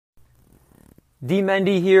D.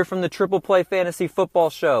 Mendy here from the Triple Play Fantasy Football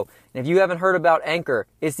Show. And if you haven't heard about Anchor,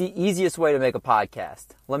 it's the easiest way to make a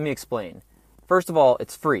podcast. Let me explain. First of all,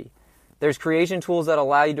 it's free. There's creation tools that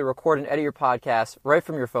allow you to record and edit your podcast right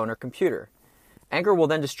from your phone or computer. Anchor will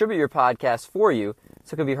then distribute your podcast for you,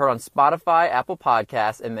 so it can be heard on Spotify, Apple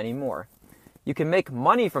Podcasts, and many more. You can make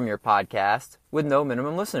money from your podcast with no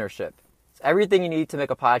minimum listenership. It's everything you need to make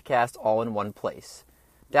a podcast all in one place.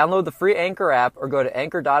 Download the free Anchor app or go to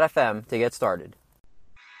anchor.fm to get started.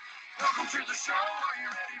 Welcome to the show. Are you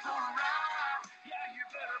ready for a ride? Yeah, you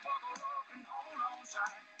better buckle up and hold on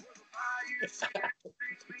tight.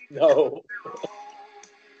 No.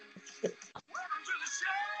 Welcome to the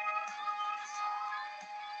show.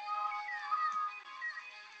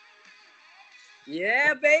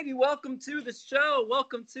 Yeah, baby. Welcome to the show.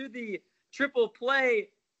 Welcome to the Triple Play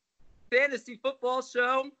Fantasy Football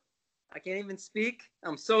Show. I can't even speak.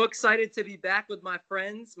 I'm so excited to be back with my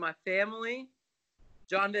friends, my family.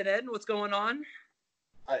 John Van Eden, what's going on?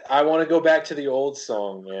 I want to go back to the old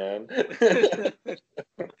song, man.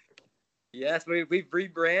 Yes, we've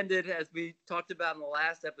rebranded as we talked about in the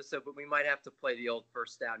last episode, but we might have to play the old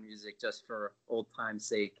First Down music just for old time's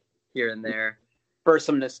sake here and there. For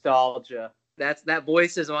some nostalgia. That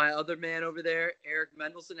voice is my other man over there, Eric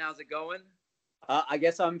Mendelson. How's it going? I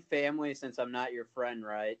guess I'm family since I'm not your friend,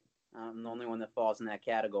 right? I'm the only one that falls in that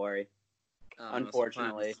category.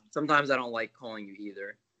 Unfortunately. Sometimes I don't like calling you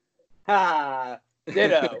either. Ha!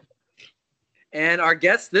 Ditto. And our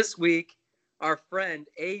guest this week, our friend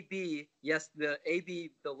AB, yes, the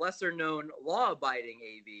AB, the lesser-known law-abiding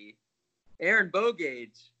AB, Aaron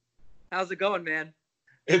Bogage. How's it going, man?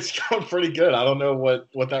 It's going pretty good. I don't know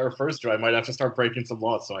what that refers to. I might have to start breaking some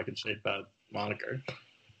laws so I can shake that moniker.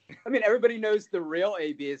 I mean, everybody knows the real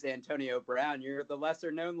AB is Antonio Brown. You're the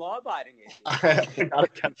lesser-known law-abiding AB. I gotta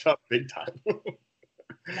catch up big time.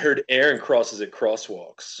 I heard Aaron crosses at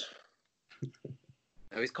crosswalks.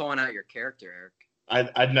 Oh, he's calling out your character, Eric.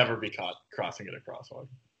 I'd never be caught crossing at a crosswalk.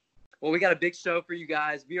 Well, we got a big show for you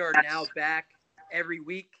guys. We are now back every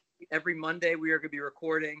week. Every Monday, we are going to be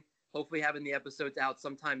recording, hopefully having the episodes out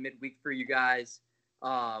sometime midweek for you guys.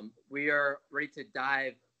 We are ready to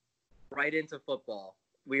dive right into football.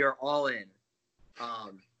 We are all in.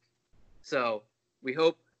 So we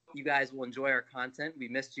hope you guys will enjoy our content. We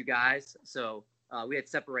missed you guys. So we had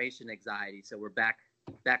separation anxiety. So we're back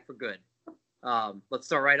for good. Let's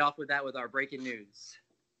start right off with that with our breaking news.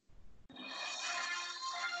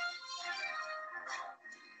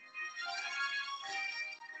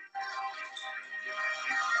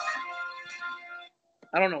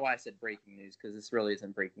 I don't know why I said breaking news because this really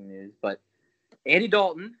isn't breaking news, but Andy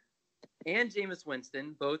Dalton and Jameis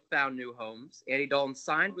Winston both found new homes. Andy Dalton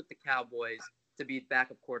signed with the Cowboys to be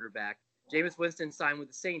backup quarterback. Jameis Winston signed with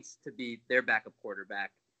the Saints to be their backup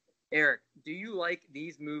quarterback. Eric, do you like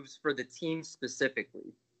these moves for the team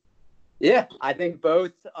specifically? Yeah, I think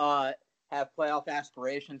both have playoff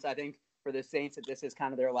aspirations. I think for the Saints that this is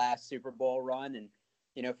kind of their last Super Bowl run. And,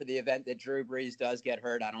 you know, for the event that Drew Brees does get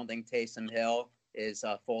hurt, I don't think Taysom Hill is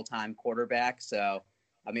a full-time quarterback. So,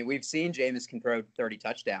 I mean, we've seen Jameis can throw 30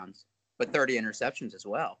 touchdowns, but 30 interceptions as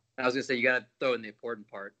well. I was going to say, you got to throw in the important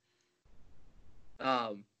part.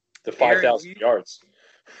 The 5,000 yards.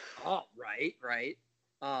 Oh, right.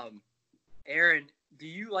 Aaron, do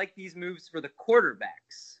you like these moves for the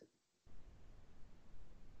quarterbacks?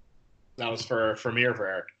 That was for me or for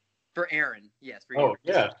Eric? For Aaron, yes. For you. Oh,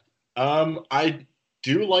 yeah. I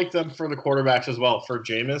do like them for the quarterbacks as well. For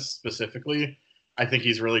Jameis specifically, I think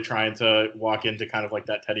he's really trying to walk into kind of like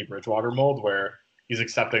that Teddy Bridgewater mold where he's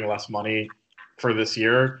accepting less money for this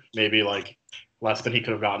year, maybe like less than he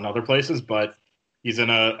could have gotten other places, but he's in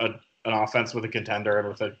an offense with a contender and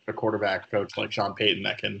with a quarterback coach like Sean Payton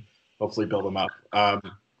that can hopefully build him up.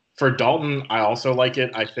 For Dalton, I also like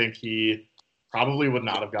it. I think he probably would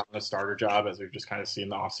not have gotten a starter job as we've just kind of seen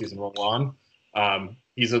the offseason roll on.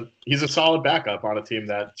 He's a solid backup on a team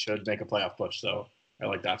that should make a playoff push, so I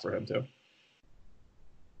like that for him too.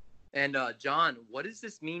 And John, what does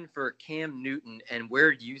this mean for Cam Newton, and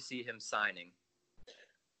where do you see him signing?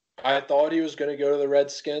 I thought he was going to go to the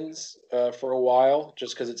Redskins for a while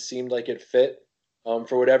just because it seemed like it fit.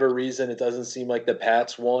 For whatever reason, it doesn't seem like the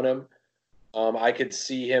Pats want him. I could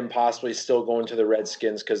see him possibly still going to the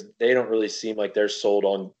Redskins because they don't really seem like they're sold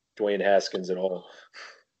on Dwayne Haskins at all.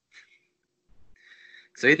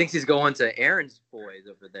 So he thinks he's going to Aaron's boys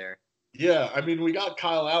over there. Yeah, I mean, we got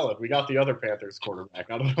Kyle Allen. We got the other Panthers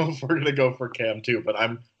quarterback. I don't know if we're going to go for Cam too, but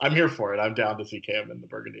I'm here for it. I'm down to see Cam in the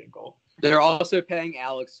burgundy and gold. They're also paying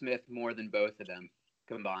Alex Smith more than both of them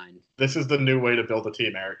combined. This is the new way to build a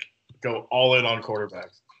team, Eric. Go all in on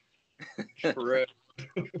quarterbacks. True.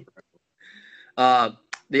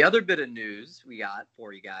 The other bit of news we got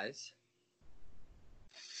for you guys.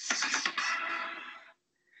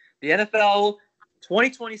 The NFL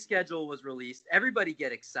 2020 schedule was released. Everybody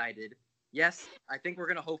get excited. Yes, I think we're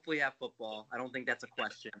going to hopefully have football. I don't think that's a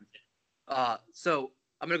question. So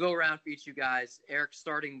I'm going to go around for each of you guys. Eric,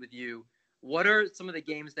 starting with you. What are some of the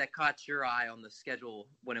games that caught your eye on the schedule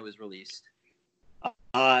when it was released?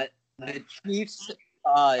 The Chiefs,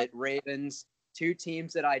 Ravens, two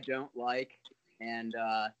teams that I don't like. And,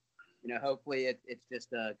 hopefully it's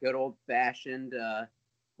just a good old-fashioned,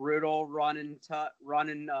 brutal run and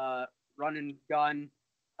gun,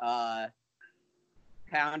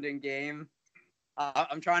 pounding game.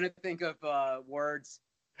 I'm trying to think of words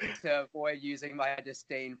to avoid using my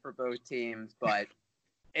disdain for both teams, but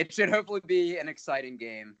it should hopefully be an exciting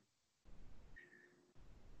game.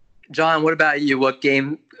 John, what about you? What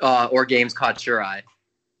game or games caught your eye?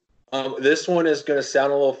 This one is going to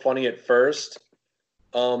sound a little funny at first.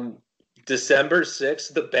 December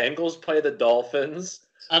 6th, the Bengals play the Dolphins.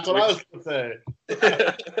 That's what I was going to say.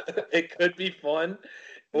 It could be fun,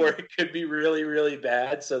 or it could be really, really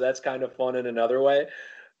bad. So that's kind of fun in another way.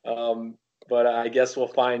 But I guess we'll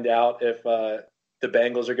find out if the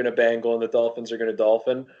Bengals are going to bangle and the Dolphins are going to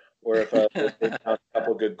dolphin, or if we'll take out a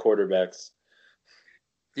couple good quarterbacks.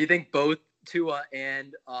 Do you think both Tua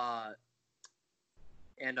and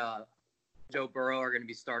Joe Burrow are going to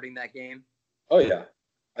be starting that game? Oh yeah,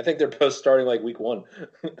 I think they're both starting like week 1.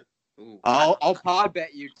 I'll pod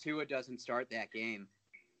bet you Tua doesn't start that game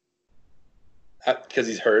because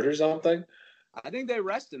he's hurt or something. I think they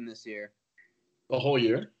rest him this year. The whole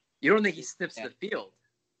year? You don't think he sniffs the field?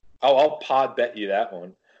 Oh, I'll pod bet you that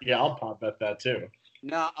one. Yeah, I'll pod bet that too.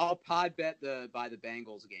 No, I'll pod bet the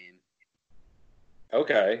Bengals game.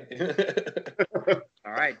 Okay.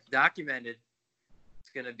 All right, documented. It's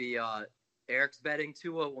going to be Eric's betting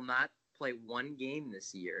Tua will not play one game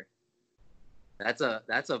this year. That's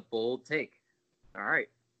a bold take. All right,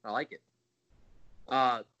 I like it.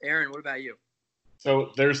 Aaron, what about you?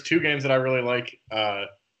 So there's two games that I really like.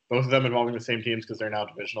 Both of them involving the same teams because they're now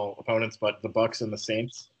divisional opponents. But the Bucs and the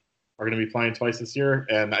Saints are going to be playing twice this year,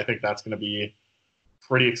 and I think that's going to be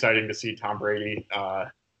pretty exciting to see Tom Brady.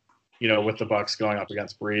 With the Bucs going up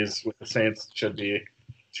against Breeze, with the Saints, should be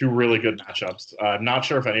two really good matchups. Not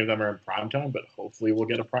sure if any of them are in prime time, but hopefully we'll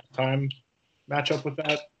get a prime time matchup with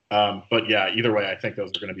that. But yeah, either way, I think those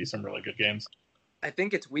are going to be some really good games. I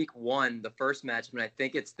think it's week 1, the first match, and I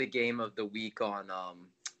think it's the game of the week on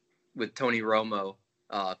with Tony Romo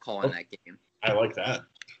calling that game. I like that.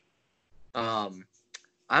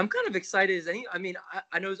 I'm kind of excited.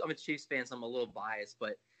 I know I'm a Chiefs fan, so I'm a little biased,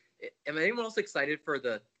 but am anyone else excited for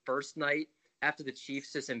the first night after the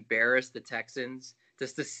Chiefs just embarrassed the Texans,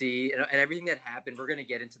 just to see and everything that happened? We're going to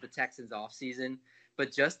get into the Texans offseason,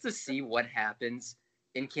 but just to see what happens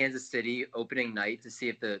in Kansas City opening night, to see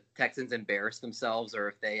if the Texans embarrass themselves or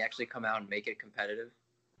if they actually come out and make it competitive.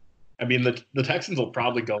 I mean, the Texans will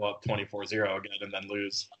probably go up 24-0 again and then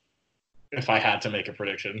lose, if I had to make a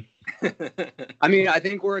prediction. I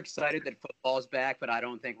think we're excited that football's back, but I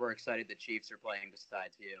don't think we're excited the Chiefs are playing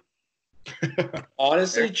besides you.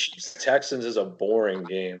 Honestly, Chiefs-Texans is a boring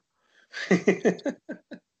game.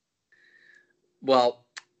 Well,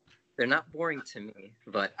 they're not boring to me,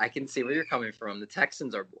 but I can see where you're coming from. The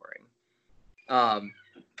Texans are boring.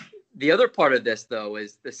 The other part of this, though,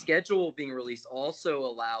 is the schedule being released also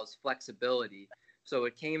allows flexibility. So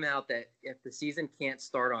it came out that if the season can't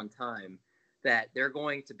start on time, that they're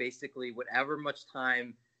going to basically, whatever much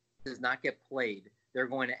time does not get played, they're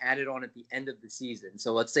going to add it on at the end of the season.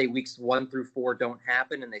 So let's say weeks 1 through 4 don't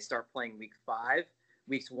happen and they start playing week 5.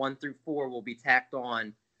 Weeks 1 through 4 will be tacked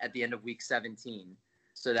on at the end of week 17.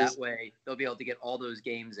 So that way they'll be able to get all those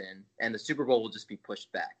games in, and the Super Bowl will just be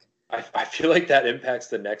pushed back. I feel like that impacts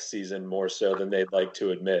the next season more so than they'd like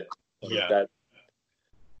to admit. Yeah.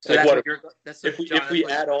 So like that's if we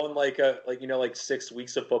add on like 6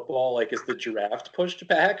 weeks of football, like is the draft pushed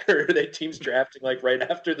back, or are they teams drafting like right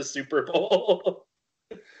after the Super Bowl?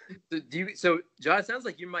 So John, it sounds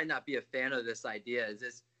like you might not be a fan of this idea.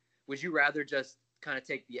 Would you rather just kind of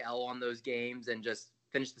take the L on those games and just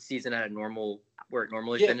finish the season at where it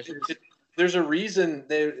normally finishes? There's a reason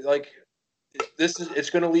it's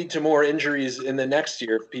going to lead to more injuries in the next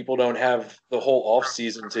year if people don't have the whole off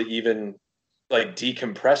season to even like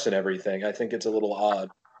decompress and everything. I think it's a little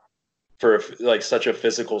odd for like such a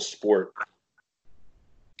physical sport.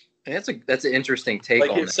 And that's an interesting take.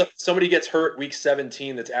 Like on if somebody gets hurt week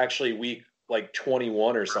 17, that's actually week like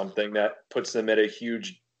 21 or something, that puts them at a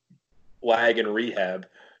huge lag in rehab.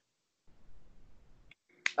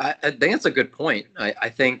 I think that's a good point. I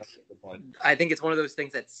think point. I think it's one of those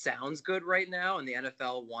things that sounds good right now, and the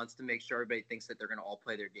NFL wants to make sure everybody thinks that they're going to all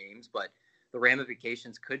play their games, but the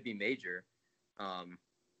ramifications could be major.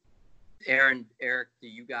 Aaron, Eric, do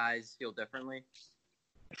you guys feel differently?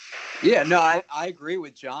 Yeah, no, I agree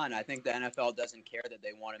with John. I think the NFL doesn't care that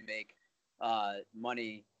they want to make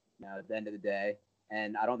money at the end of the day.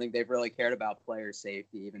 And I don't think they've really cared about player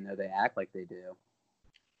safety, even though they act like they do.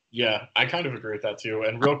 Yeah, I kind of agree with that too.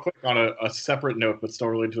 And real quick on a separate note, but still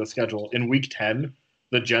related to the schedule, in Week 10,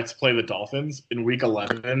 the Jets play the Dolphins. In Week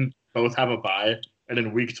 11, both have a bye. And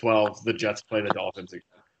in Week 12, the Jets play the Dolphins again.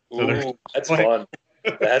 So Ooh, that's fun.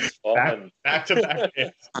 That's fun. Back-to-back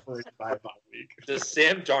games for a bye week. Does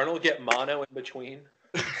Sam Darnold get mono in between?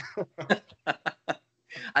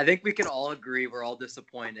 I think we can all agree we're all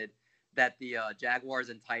disappointed that the Jaguars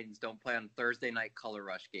and Titans don't play on Thursday night color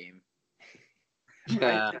rush game.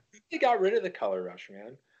 I think they got rid of the color rush,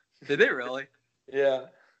 man. Did they really? Yeah.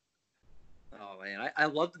 Oh man, I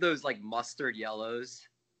loved those like mustard yellows,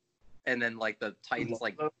 and then like the Titans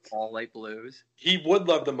like all light blues. He would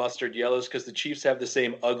love the mustard yellows because the Chiefs have the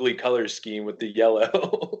same ugly color scheme with the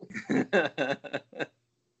yellow.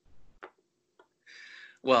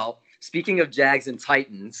 Well, speaking of Jags and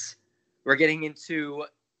Titans, we're getting into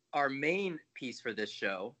our main piece for this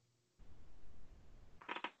show.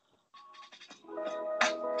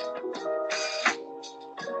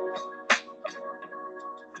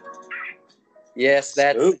 Yes,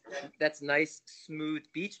 that's nice, smooth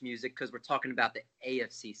beach music because we're talking about the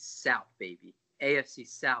AFC South, baby. AFC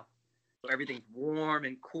South, where everything's warm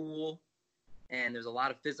and cool, and there's a lot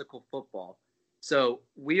of physical football. So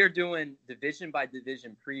we are doing division by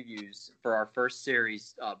division previews for our first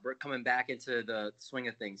series. We're coming back into the swing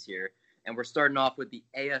of things here, and we're starting off with the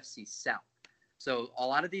AFC South. So a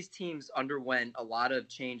lot of these teams underwent a lot of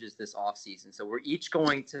changes this offseason. So we're each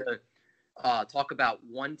going to talk about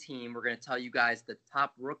one team. We're going to tell you guys the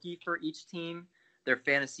top rookie for each team, their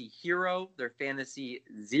fantasy hero, their fantasy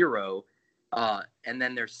zero, and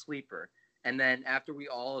then their sleeper. And then after we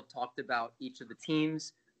all have talked about each of the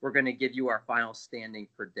teams, we're going to give you our final standing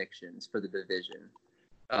predictions for the division.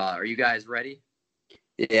 Are you guys ready?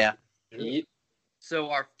 Yeah. So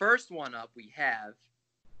our first one up we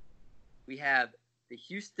have the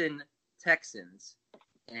Houston Texans,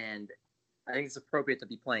 and I think it's appropriate to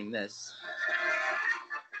be playing this.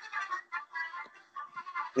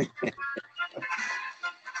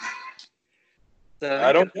 So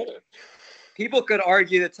I don't get it. People could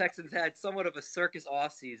argue the Texans had somewhat of a circus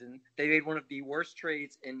offseason. They made one of the worst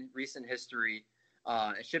trades in recent history,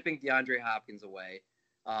 shipping DeAndre Hopkins away,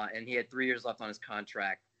 and he had 3 years left on his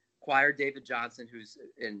contract. Acquired David Johnson, who's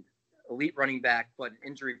an elite running back, but an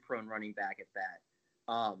injury-prone running back at that.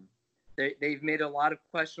 They've made a lot of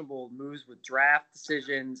questionable moves with draft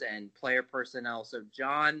decisions and player personnel. So,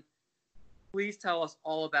 John, please tell us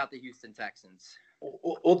all about the Houston Texans.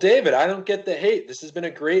 Well, David, I don't get the hate. This has been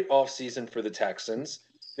a great offseason for the Texans.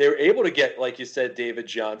 They were able to get, like you said, David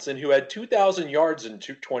Johnson, who had 2,000 yards in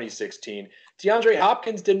 2016. DeAndre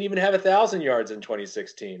Hopkins didn't even have 1,000 yards in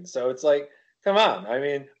 2016. So it's like, come on. I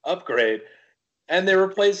mean, upgrade. And they're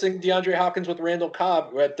replacing DeAndre Hopkins with Randall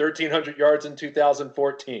Cobb, who had 1,300 yards in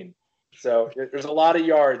 2014. So there's a lot of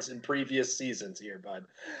yards in previous seasons here, bud.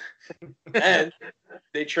 And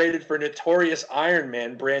they traded for notorious Iron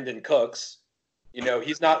Man Brandon Cooks. You know,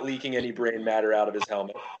 he's not leaking any brain matter out of his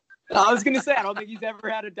helmet. I was going to say, I don't think he's ever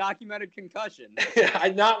had a documented concussion.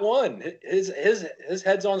 Not one. His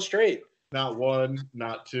head's on straight. Not one,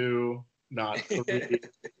 not two, not three.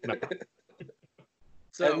 No.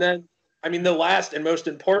 So, And then, I mean, the last and most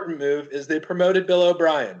important move is they promoted Bill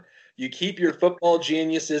O'Brien. You keep your football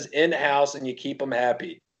geniuses in-house and you keep them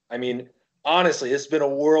happy. I mean, honestly, it's been a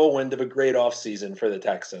whirlwind of a great offseason for the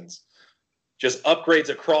Texans. Just upgrades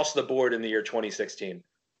across the board in the year 2016.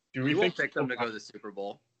 Do we you will think pick them to go to the Super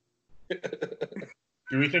Bowl. Do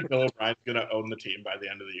we think Bill O'Brien's going to own the team by the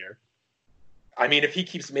end of the year? I mean, if he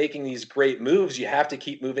keeps making these great moves, you have to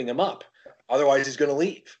keep moving him up. Otherwise, he's going to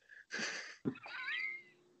leave.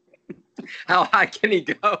 How high can he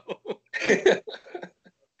go?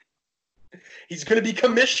 He's going to be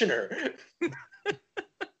commissioner.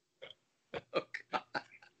 Oh, God.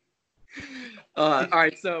 All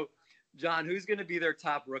right, so, John, who's going to be their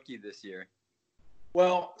top rookie this year?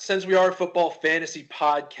 Well, since we are a football fantasy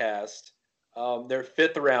podcast, their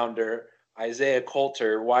fifth rounder, Isaiah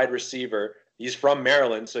Coulter, wide receiver, he's from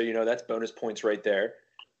Maryland, so, you know, that's bonus points right there.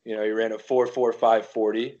 You know, he ran a 4.45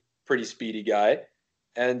 40, pretty speedy guy.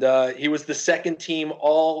 And he was the second team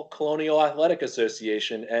all Colonial Athletic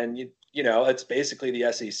Association. And, you know, it's basically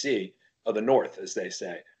the SEC of the North, as they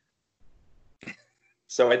say.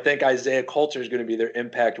 So I think Isaiah Coulter is going to be their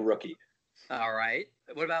impact rookie. All right.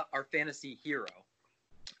 What about our fantasy hero?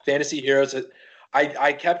 Fantasy heroes.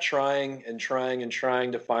 I kept trying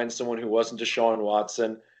to find someone who wasn't Deshaun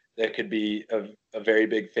Watson that could be a very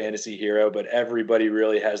big fantasy hero, but everybody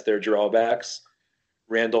really has their drawbacks.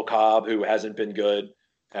 Randall Cobb, who hasn't been good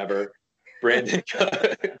ever. Brandon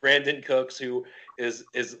Cooks, who is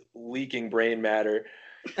leaking brain matter.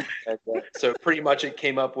 And, so pretty much it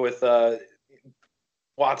came up with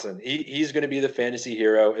Watson. He's going to be the fantasy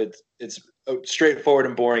hero. It's a straightforward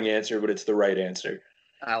and boring answer, but it's the right answer.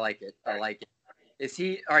 I like it. Is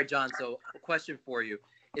he all right, John? So, a question for you: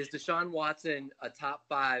 is Deshaun Watson a top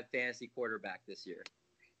 5 fantasy quarterback this year?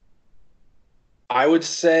 I would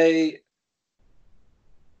say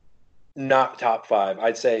not top 5.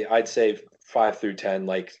 I'd say 5 through 10,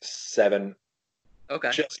 like 7.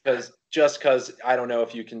 Okay. Just because I don't know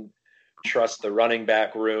if you can trust the running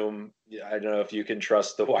back room. I don't know if you can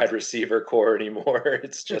trust the wide receiver core anymore.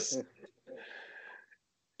 It's just,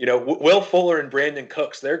 Will Fuller and Brandon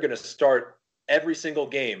Cooks, they're going to start every single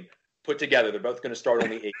game put together. They're both going to start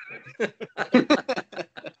only 8.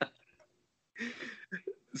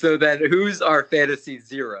 So then who's our fantasy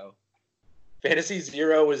zero? Fantasy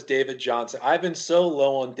zero is David Johnson. I've been so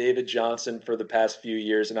low on David Johnson for the past few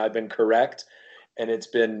years, and I've been correct. And it's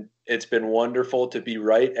been wonderful to be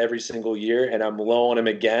right every single year. And I'm low on him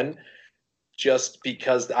again, just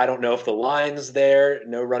because I don't know if the line's there.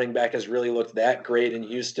 No running back has really looked that great in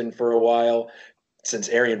Houston for a while, since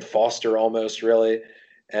Arian Foster almost, really.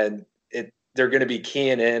 And they're going to be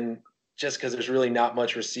keying in just because there's really not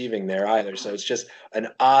much receiving there either. So it's just an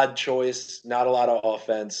odd choice, not a lot of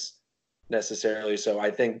offense necessarily. So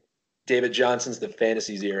I think David Johnson's the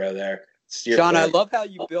fantasy zero there. Sean, I love how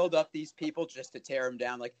you build up these people just to tear them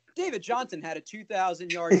down. Like, David Johnson had a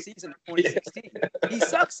 2,000-yard season in 2016. He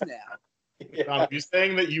sucks now. Yeah. Are you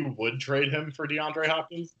saying that you would trade him for DeAndre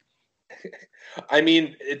Hopkins? I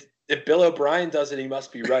mean, if Bill O'Brien does it, he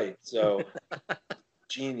must be right. So,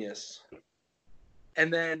 genius.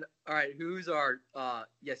 And then, all right, who's our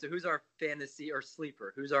fantasy or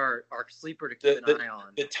sleeper? Who's our sleeper to keep an eye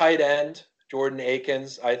on? The tight end, Jordan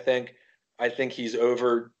Akins. I think he's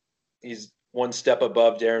one step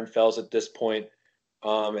above Darren Fells at this point.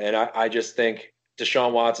 And I just think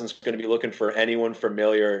Deshaun Watson's going to be looking for anyone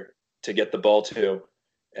familiar to get the ball to.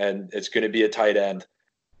 And it's going to be a tight end.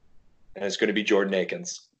 And it's going to be Jordan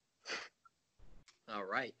Akins. All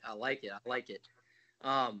right. I like it.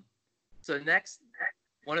 So next,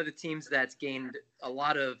 one of the teams that's gained a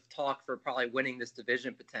lot of talk for probably winning this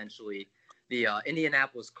division potentially, the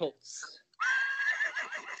Indianapolis Colts.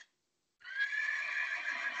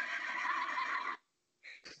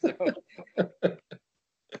 So, do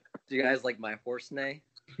you guys like my horse neigh?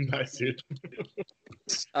 Nice, dude.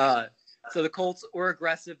 So the Colts were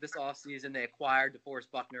aggressive this offseason. They acquired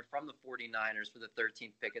DeForest Buckner from the 49ers for the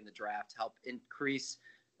 13th pick in the draft to help increase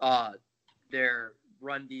their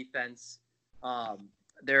run defense.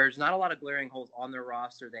 There's not a lot of glaring holes on their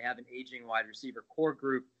roster. They have an aging wide receiver core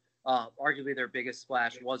group. Arguably their biggest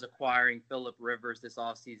splash was acquiring Phillip Rivers this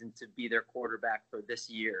offseason to be their quarterback for this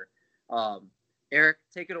year. Eric,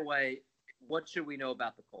 take it away. What should we know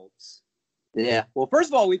about the Colts? Yeah. Well, first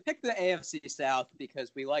of all, we picked the AFC South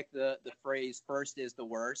because we like the phrase first is the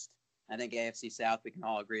worst. I think AFC South, we can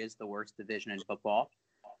all agree, is the worst division in football.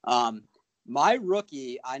 My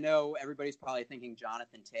rookie, I know everybody's probably thinking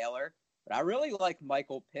Jonathan Taylor, but I really like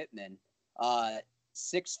Michael Pittman.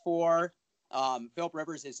 6'4". Phillip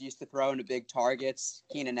Rivers is used to throwing to big targets.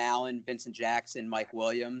 Keenan Allen, Vincent Jackson, Mike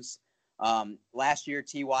Williams. Last year,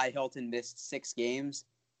 T.Y. Hilton missed 6 games,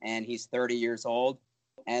 and he's 30 years old.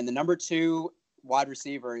 And the number 2 wide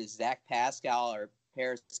receiver is Zach Pascal or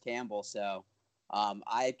Paris Campbell. So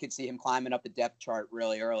I could see him climbing up the depth chart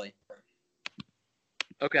really early.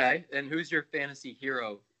 Okay. And who's your fantasy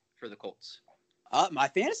hero for the Colts? My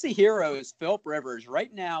fantasy hero is Phillip Rivers.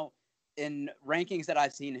 Right now, in rankings that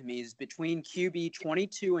I've seen him, he's between QB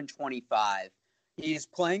 22 and 25. He's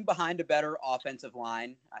playing behind a better offensive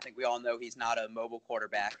line. I think we all know he's not a mobile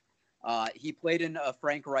quarterback. He played in a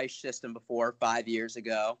Frank Reich system before 5 years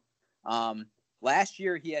ago. Last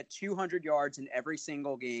year, he had 200 yards in every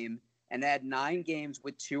single game and had 9 games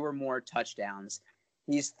with 2 or more touchdowns.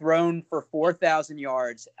 He's thrown for 4,000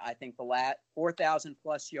 yards, I think 4,000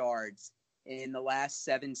 plus yards in the last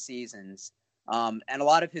 7 seasons. And a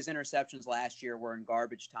lot of his interceptions last year were in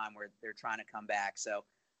garbage time where they're trying to come back. So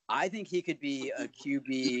I think he could be a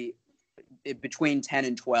QB between 10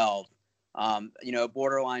 and 12.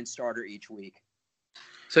 Borderline starter each week.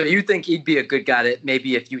 So you think he'd be a good guy that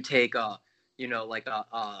maybe if you take a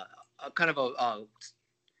kind of a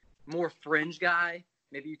more fringe guy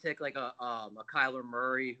Maybe you take like a Kyler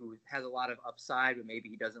Murray who has a lot of upside, but maybe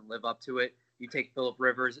he doesn't live up to it. You take Phillip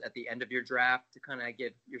Rivers at the end of your draft to kind of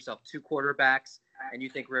give yourself two quarterbacks, and you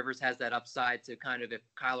think Rivers has that upside to kind of, if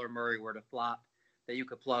Kyler Murray were to flop, that you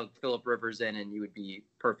could plug Phillip Rivers in and you would be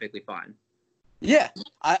perfectly fine. Yeah,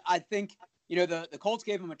 I think, the Colts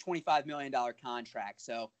gave him a $25 million contract,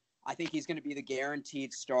 so I think he's going to be the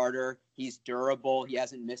guaranteed starter. He's durable. He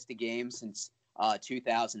hasn't missed a game since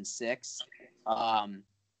 2006.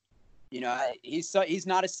 He's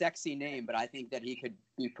not a sexy name, but I think that he could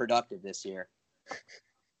be productive this year.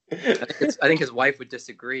 I think his wife would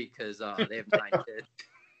disagree because they have 9 kids.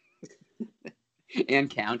 And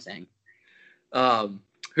counting.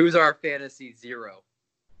 Who's our fantasy zero?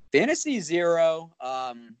 Fantasy zero,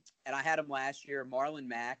 and I had him last year, Marlon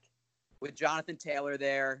Mack, with Jonathan Taylor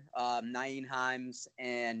there, Nyheim Hines,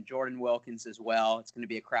 and Jordan Wilkins as well. It's going to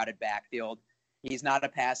be a crowded backfield. He's not a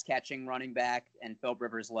pass-catching running back, and Phillip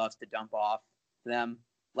Rivers loves to dump off them.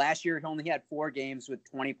 Last year, he only had 4 games with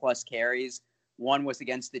 20-plus carries. One was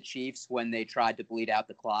against the Chiefs when they tried to bleed out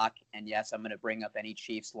the clock. And, yes, I'm going to bring up any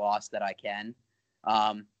Chiefs loss that I can.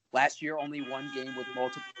 Last year, only 1 game with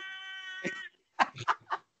multiple –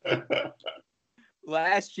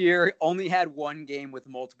 Last year, only had 1 game with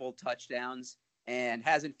multiple touchdowns and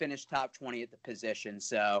hasn't finished top 20 at the position.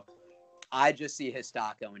 So I just see his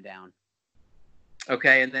stock going down.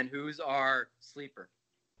 Okay, and then who's our sleeper?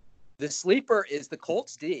 The sleeper is the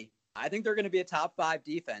Colts D. I think they're going to be a top 5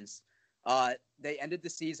 defense. They ended the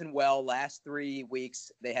season well. Last 3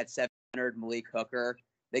 weeks, they had 700 Malik Hooker.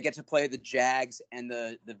 They get to play the Jags and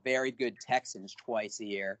the very good Texans twice a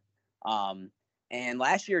year. And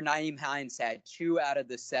last year, Nyheim Hines had 2 out of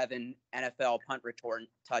the 7 NFL punt return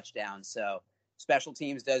touchdowns. So special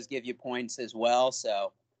teams does give you points as well.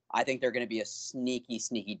 So I think they're going to be a sneaky,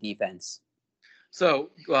 sneaky defense. So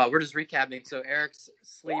we're just recapping. So Eric's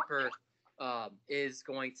sleeper is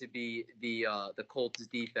going to be the Colts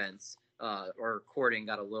defense. Our recording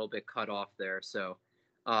got a little bit cut off there. So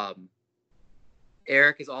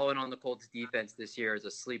Eric is all in on the Colts defense this year as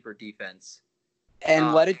a sleeper defense.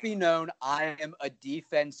 And let it be known, I am a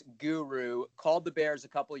defense guru. Called the Bears a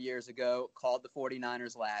couple of years ago, called the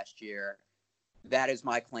 49ers last year. That is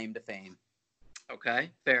my claim to fame.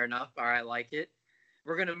 Okay, fair enough. All right, I like it.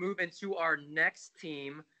 We're going to move into our next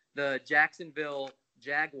team, the Jacksonville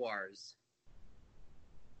Jaguars.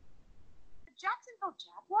 The Jacksonville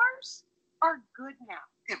Jaguars are good now.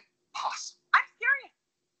 Impossible. I'm serious.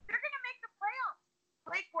 They're going to make the playoffs.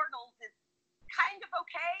 Blake Bortles is kind of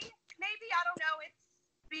okay. Maybe, I don't know. It's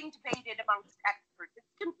being debated amongst experts. It's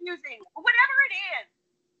confusing. Whatever it is.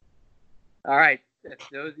 All right. If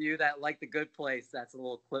those of you that like The Good Place, that's a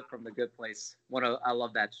little clip from The Good Place. I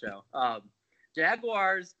love that show.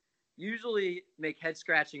 Jaguars usually make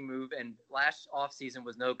head-scratching move, and last offseason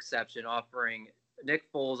was no exception, offering Nick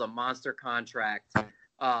Foles a monster contract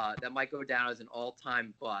that might go down as an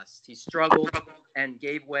all-time bust. He struggled and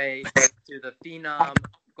gave way to the phenom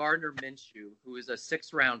Gardner Minshew, who is a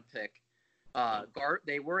 6th-round pick.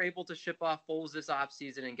 They were able to ship off Foles this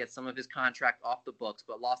offseason and get some of his contract off the books,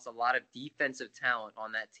 but lost a lot of defensive talent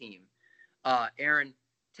on that team. Aaron,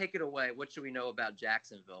 take it away. What should we know about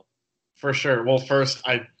Jacksonville? For sure. Well, first,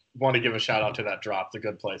 I want to give a shout-out to that drop. The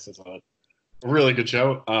Good Place is a really good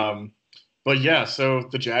show. But, yeah, so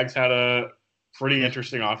the Jags had a pretty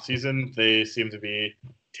interesting offseason. They seem to be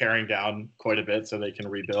tearing down quite a bit so they can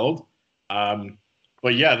rebuild.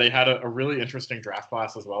 But, yeah, they had a really interesting draft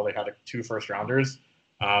class as well. They had 2 first-rounders.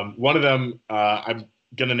 One of them I'm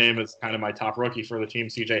going to name as kind of my top rookie for the team,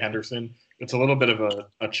 C.J. Henderson. It's a little bit of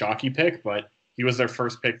a chalky pick, but he was their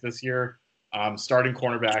first pick this year. Starting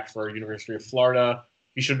cornerback for University of Florida.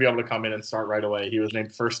 He should be able to come in and start right away. He was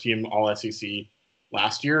named first-team All-SEC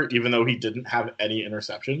last year, even though he didn't have any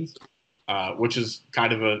interceptions, which is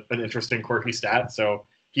kind of an interesting, quirky stat. So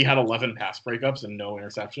he had 11 pass breakups and no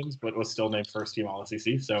interceptions, but was still named first-team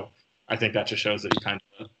All-SEC. So I think that just shows that he kind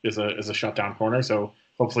of is a shutdown corner. So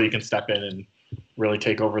hopefully he can step in and really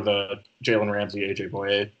take over the Jalen Ramsey, A.J.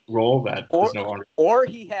 Boye role that is no longer. Or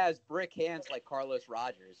he has brick hands like Carlos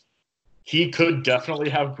Rogers. He could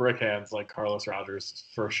definitely have brick hands like Carlos Rogers,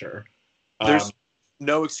 for sure. There's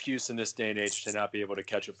no excuse in this day and age to not be able to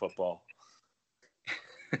catch a football.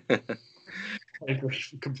 I agree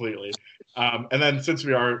completely. And then since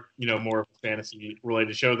we are, more of a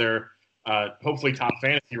fantasy-related show there, hopefully top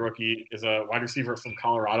fantasy rookie is a wide receiver from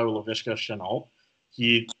Colorado, Laviska Shenault.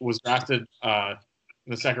 He was drafted in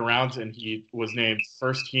the 2nd round, and he was named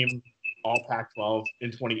first-team All-Pac-12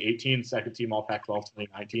 in 2018, second-team All-Pac-12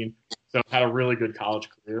 2019. So had a really good college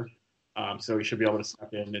career. So he should be able to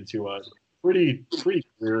step into a pretty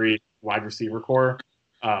dreary wide receiver core.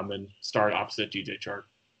 and start opposite DJ Chark.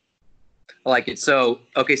 I like it. So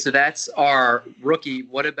that's our rookie.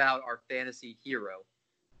 What about our fantasy hero?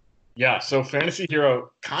 Yeah, so fantasy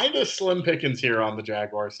hero, kind of slim pickings here on the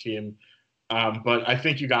Jaguars team. But I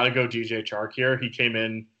think you got to go DJ Chark here. He came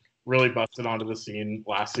in, really busted onto the scene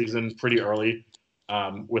last season pretty early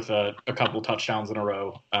with a couple touchdowns in a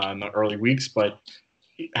row in the early weeks, but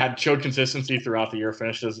he showed consistency throughout the year,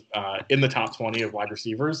 finished as in the top 20 of wide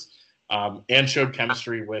receivers, and showed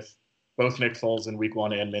chemistry with both Nick Foles in week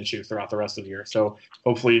 1 and Minshew throughout the rest of the year. So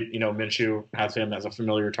hopefully, Minshew has him as a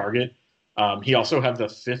familiar target. He also had the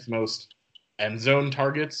 5th most end zone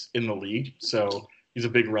targets in the league. So he's a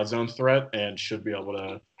big red zone threat and should be able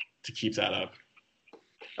to keep that up.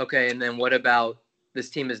 Okay, and then what about this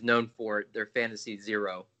team is known for their fantasy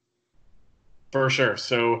zero? For sure.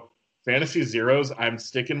 So fantasy zeros, I'm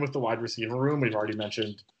sticking with the wide receiver room. We've already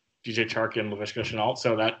mentioned DJ Chark and Laviska Shenault,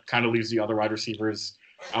 so that kind of leaves the other wide receivers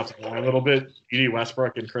out to play a little bit. Dede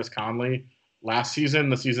Westbrook and Chris Conley. Last season,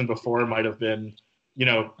 the season before might have been,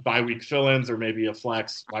 bye-week fill-ins or maybe a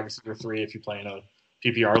flex wide receiver 3 if you play in a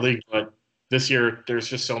PPR league. But this year, there's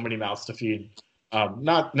just so many mouths to feed.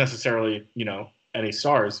 Not necessarily, any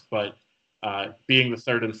stars, but being the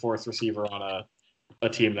 3rd and 4th receiver on a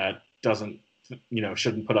team that doesn't,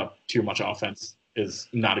 shouldn't put up too much offense is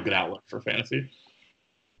not a good outlook for fantasy.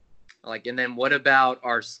 And then what about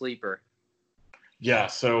our sleeper? Yeah,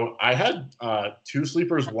 so I had 2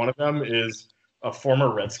 sleepers. One of them is a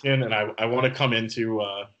former Redskin, and I want to come into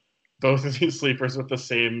both of these sleepers with the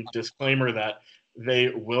same disclaimer that they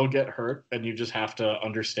will get hurt, and you just have to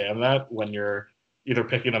understand that when you're either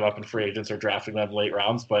picking them up in free agents or drafting them late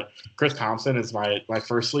rounds. But Chris Thompson is my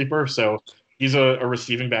first sleeper. So he's a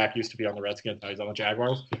receiving back, used to be on the Redskins, now he's on the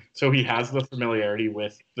Jaguars. So he has the familiarity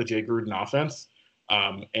with the Jay Gruden offense.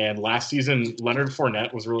 And last season, Leonard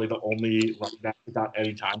Fournette was really the only running back that got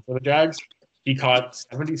any time for the Jags. He caught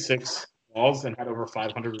 76 balls and had over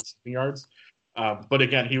 500 receiving yards. But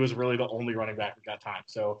again, he was really the only running back that got time.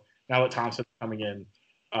 So now that Thompson's coming in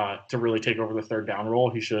to really take over the 3rd down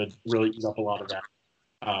role, he should really ease up a lot of that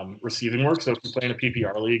receiving work. So if you play in a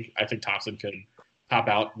PPR league, I think Thompson could top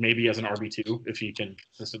out maybe as an RB2 if he can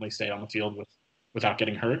consistently stay on the field without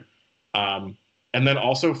getting hurt. And then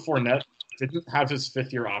also Fournette didn't have his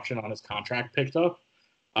 5th-year option on his contract picked up.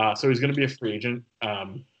 So he's going to be a free agent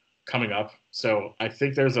coming up. So I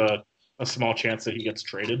think there's a small chance that he gets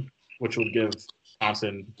traded, which would give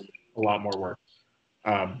Thompson a lot more work.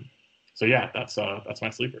 So yeah, that's my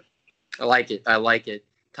sleeper. I like it.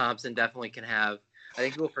 Thompson definitely can have. I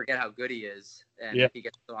think people forget how good he is, and if he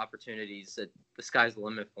gets some opportunities, the sky's the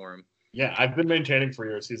limit for him. Yeah, I've been maintaining for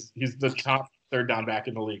years. He's the top 3rd down back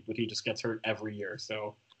in the league, but he just gets hurt every year,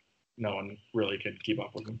 so no one really can keep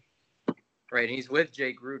up with him. Right, and he's with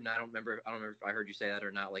Jay Gruden. I don't remember if I heard you say that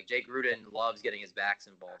or not. Jay Gruden loves getting his backs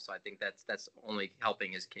involved, so I think that's only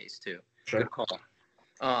helping his case too. Sure. Good call.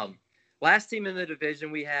 Last team in the division,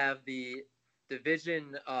 we have the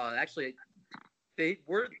division. Actually, they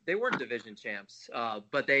weren't division champs,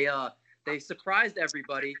 but they surprised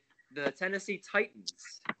everybody. The Tennessee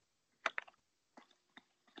Titans.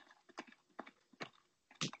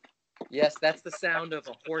 Yes, that's the sound of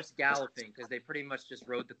a horse galloping because they pretty much just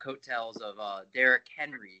rode the coattails of Derrick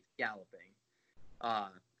Henry galloping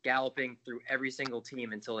through every single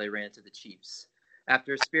team until they ran to the Chiefs.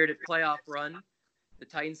 After a spirited playoff run, the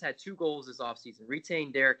Titans had 2 goals this offseason: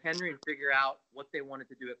 retain Derrick Henry and figure out what they wanted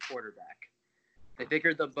to do at quarterback. They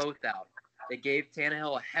figured them both out. They gave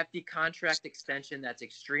Tannehill a hefty contract extension that's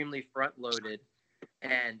extremely front-loaded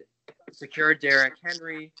and secured Derrick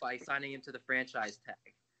Henry by signing him to the franchise tag.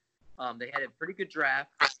 They had a pretty good draft,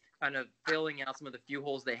 kind of filling out some of the few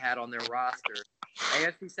holes they had on their roster.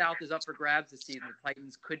 AFC South is up for grabs this season. The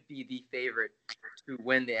Titans could be the favorite to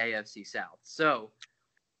win the AFC South. So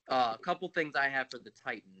a couple things I have for the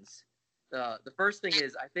Titans. The first thing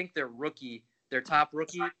is I think their top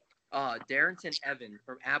rookie, Darrington Evans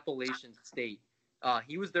from Appalachian State.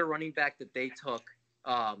 He was their running back that they took,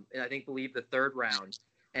 and I believe the 3rd round.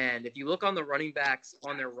 And if you look on the running backs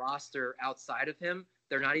on their roster outside of him,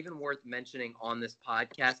 they're not even worth mentioning on this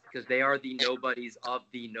podcast because they are the nobodies of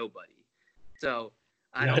the nobody. So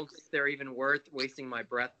I don't think they're even worth wasting my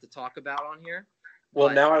breath to talk about on here. Well,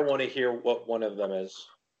 now I want to hear what one of them is.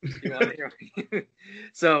 You want to hear?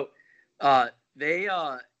 So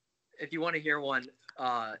if you want to hear one,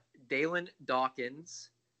 Dalen Dawkins.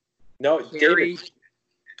 No, Carey.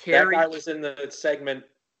 That guy was in the segment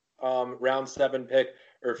round 7 pick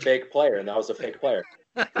or fake player, and that was a fake player.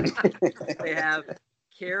 They have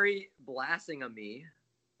Kerry Blasingame.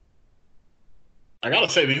 I gotta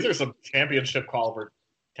say, these are some championship caliber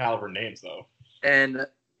names, though. and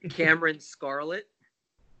Cameron Scarlett.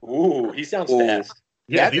 Ooh, he sounds fast.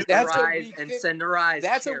 Yeah, That's a Rise week and fif- Senderise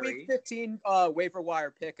That's a Carey. week 15 waiver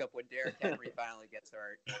wire pickup when Derrick Henry finally gets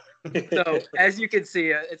hurt. So as you can see,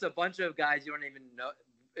 it's a bunch of guys you don't even know.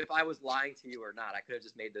 If I was lying to you or not, I could have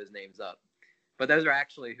just made those names up. But those are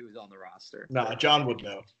actually who's on the roster. Nah, John would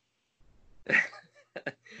know.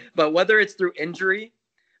 But whether it's through injury,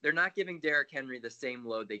 they're not giving Derrick Henry the same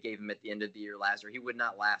load they gave him at the end of the year last year. He would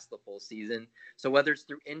not last the full season. So whether it's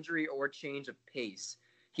through injury or change of pace,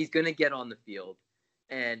 he's going to get on the field.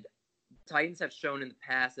 And Titans have shown in the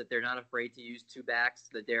past that they're not afraid to use two backs,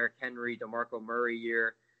 the Derrick Henry, DeMarco Murray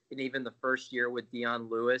year, and even the first year with Deion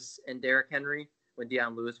Lewis and Derrick Henry, when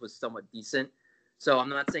Deion Lewis was somewhat decent. So I'm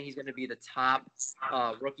not saying he's going to be the top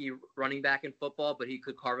rookie running back in football, but he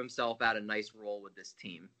could carve himself out a nice role with this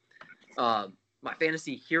team. My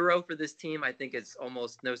fantasy hero for this team, I think, is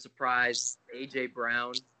almost no surprise, A.J.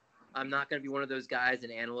 Brown. I'm not going to be one of those guys,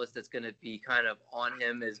 an analyst, that's going to be kind of on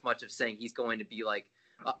him as much of saying he's going to be like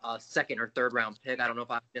a second or third round pick. I don't know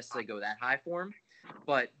if I would necessarily go that high for him,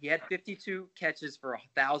 but he had 52 catches for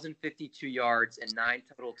 1,052 yards and 9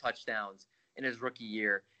 total touchdowns in his rookie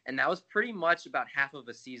year. And that was pretty much about half of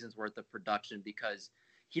a season's worth of production because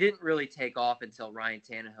he didn't really take off until Ryan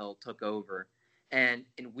Tannehill took over. And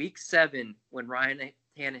in week 7, when Ryan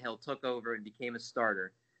Tannehill took over and became a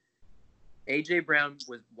starter, A.J. Brown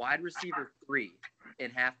was wide receiver 3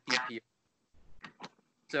 in half PPR.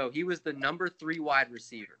 So he was the number 3 wide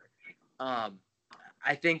receiver.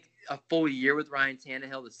 I think a full year with Ryan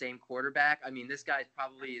Tannehill, the same quarterback, I mean, this guy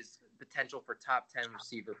probably is potential for top 10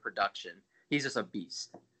 receiver production. He's just a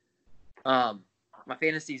beast. My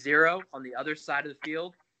fantasy zero on the other side of the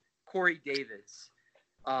field, Corey Davis.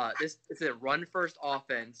 This is a run-first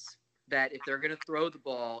offense that if they're going to throw the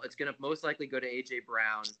ball, it's going to most likely go to A.J.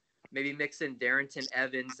 Brown. Maybe mix in Darrington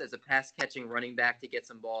Evans as a pass-catching running back to get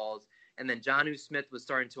some balls. And then Jonnu Smith was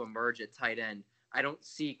starting to emerge at tight end. I don't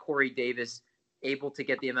see Corey Davis able to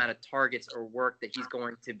get the amount of targets or work that he's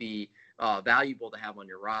going to be valuable to have on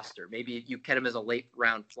your roster. Maybe you get him as a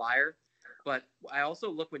late-round flyer. But I also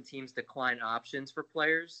look when teams decline options for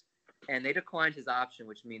players, and they declined his option,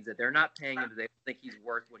 which means that they're not paying him. They don't think he's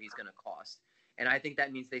worth what he's going to cost. And I think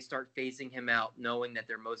that means they start phasing him out, knowing that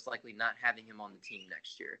they're most likely not having him on the team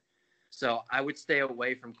next year. So I would stay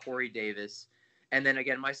away from Corey Davis. And then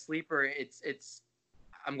again, my sleeper,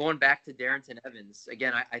 I'm going back to Darrington Evans.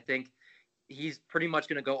 Again, I think he's pretty much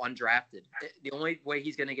going to go undrafted. The only way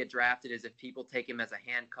he's going to get drafted is if people take him as a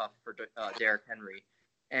handcuff for Derrick Henry.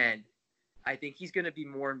 And I think he's going to be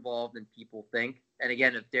more involved than people think. And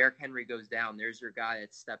again, if Derrick Henry goes down, there's your guy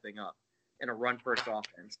that's stepping up in a run-first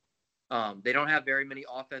offense. They don't have very many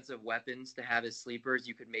offensive weapons to have as sleepers.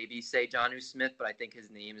 You could maybe say Jonnu Smith, but I think his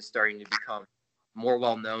name is starting to become more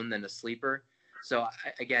well-known than a sleeper. So,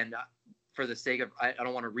 again, for the sake of – I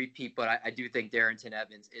don't want to repeat, but I do think Darrington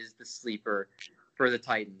Evans is the sleeper for the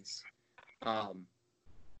Titans.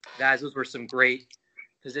 Guys, those were some great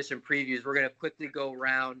position previews. We're going to quickly go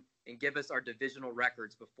around and give us our divisional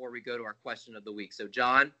records before we go to our question of the week. So,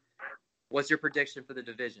 John, what's your prediction for the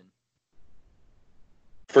division?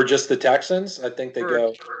 For just the Texans, I think they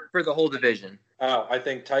go for the whole division. Oh, I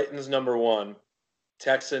think Titans number 1,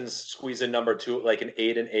 Texans squeeze in number 2, like an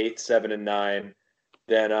 8-8, 7-9.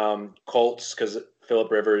 Then Colts, because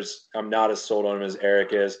Phillip Rivers, I'm not as sold on him as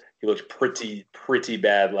Eric is. He looked pretty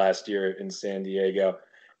bad last year in San Diego.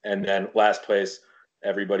 And then last place,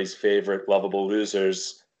 everybody's favorite lovable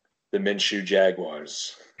losers, the Minshew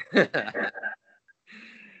Jaguars. All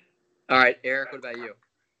right, Eric, what about you?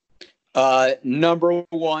 Number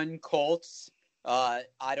 1, Colts. I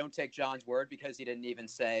don't take John's word because he didn't even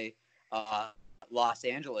say Los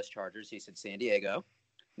Angeles Chargers. He said San Diego.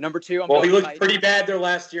 Number 2, he looked pretty bad there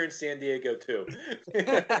last year in San Diego too.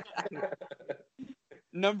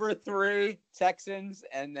 Number 3, Texans,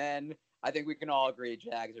 and then I think we can all agree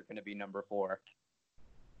Jags are going to be number 4.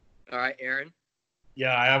 All right, Aaron.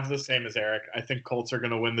 Yeah, I have the same as Eric. I think Colts are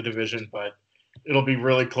going to win the division, but it'll be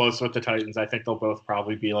really close with the Titans. I think they'll both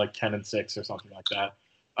probably be like 10-6 or something like that.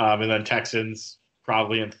 And then Texans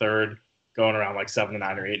probably in third, going around like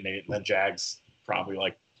 7-9 or 8-8. And then Jags probably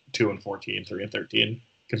like 2-14, 3-13,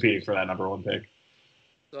 competing for that number 1 pick.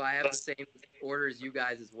 So I have the same order as you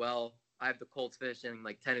guys as well. I have the Colts finishing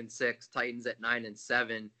like 10-6, Titans at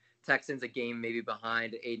 9-7, Texans a game maybe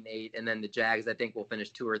behind 8-8, and then the Jags I think will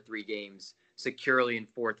finish 2 or 3 games securely in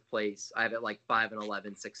 4th place. I have it like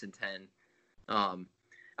 5-11, 6-10.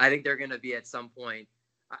 I think they're going to be at some point.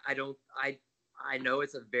 I know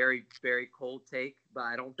it's a very, very cold take, but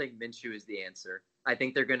I don't think Minshew is the answer. I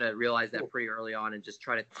think they're going to realize that pretty early on and just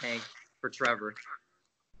try to tank for Trevor.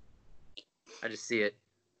 I just see it.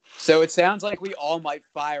 So it sounds like we all might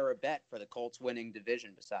fire a bet for the Colts winning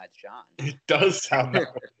division besides John. It does sound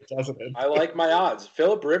that way, doesn't it? I like my odds.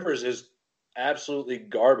 Phillip Rivers is absolutely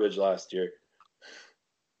garbage last year.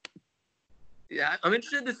 Yeah, I'm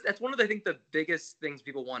interested. That's one of the, I think the biggest things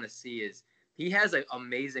people want to see is he has an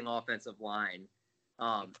amazing offensive line.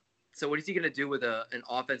 So what is he going to do with an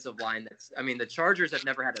offensive line the Chargers have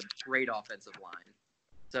never had a great offensive line.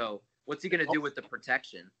 So what's he going to do with the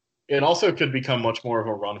protection? It also could become much more of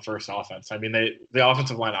a run-first offense. I mean, the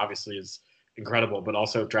offensive line obviously is incredible, but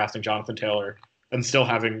also drafting Jonathan Taylor and still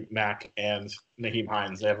having Mack and Naheem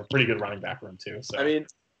Hines, they have a pretty good running back room too. So I mean,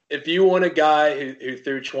 if you want a guy who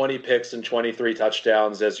threw 20 picks and 23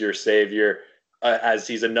 touchdowns as your savior, as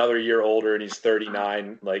he's another year older and he's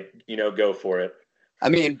 39, go for it. I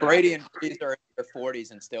mean, Brady and Brees are in their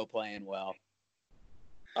 40s and still playing well.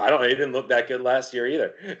 I don't know. He didn't look that good last year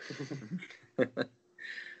either.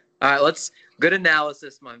 All right, good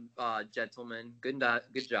analysis, my gentlemen. Good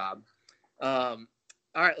job. All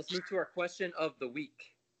right, let's move to our question of the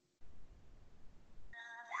week.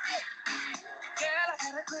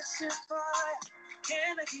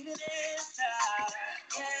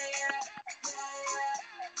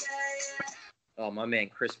 Oh, my man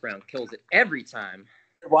Chris Brown kills it every time.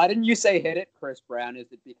 Why didn't you say hit it, Chris Brown?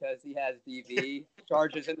 Is it because he has DV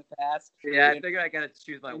charges in the past? Yeah, I figured I got to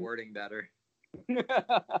choose my wording better.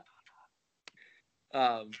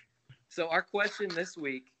 So our question this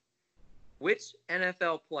week: which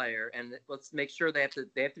NFL player, and let's make sure they have to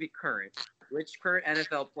be current. Which current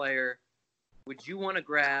NFL player would you want to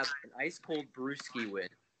grab an ice cold brewski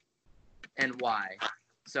with, and why?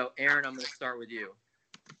 So, Aaron, I'm going to start with you.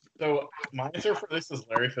 So my answer for this is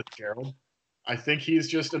Larry Fitzgerald. I think he's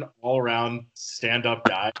just an all-around stand-up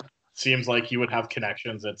guy. Seems like he would have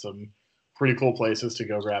connections at some pretty cool places to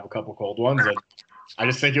go grab a couple cold ones, and I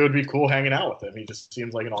just think it would be cool hanging out with him. He just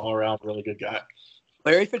seems like an all-around really good guy.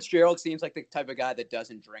 Larry Fitzgerald seems like the type of guy that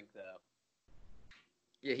doesn't drink, though.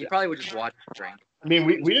 Yeah, he probably would just watch and drink. I mean,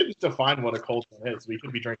 we didn't define what a cold one is. We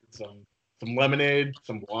could be drinking some lemonade,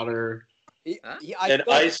 some water. An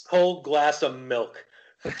ice-cold glass of milk.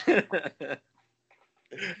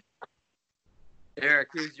 Eric,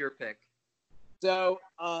 who's your pick? So,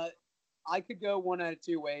 I could go one out of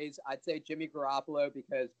two ways. I'd say Jimmy Garoppolo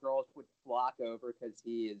because girls would flock over because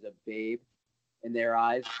he is a babe in their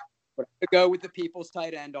eyes. But I could go with the people's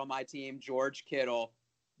tight end on my team, George Kittle,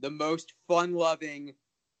 the most fun-loving,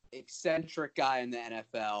 eccentric guy in the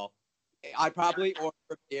NFL. I'd probably order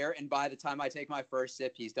a beer, and by the time I take my first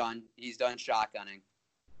sip, he's done shotgunning.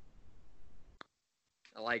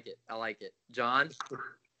 I like it. John?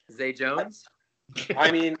 Zay Jones?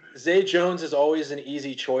 I mean, Zay Jones is always an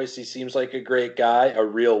easy choice. He seems like a great guy, a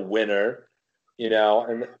real winner,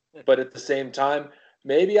 but at the same time,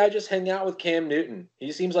 maybe I just hang out with Cam Newton.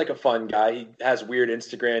 He seems like a fun guy. He has weird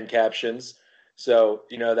Instagram captions. So,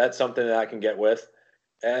 that's something that I can get with.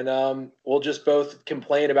 And we'll just both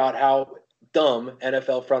complain about how dumb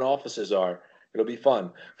NFL front offices are. It'll be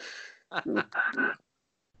fun. All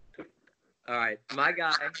right. My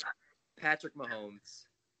guy, Patrick Mahomes.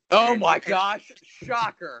 Oh, my gosh.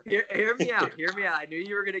 Shocker. Hear me out. I knew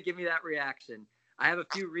you were going to give me that reaction. I have a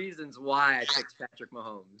few reasons why I picked Patrick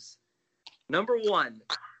Mahomes. Number one,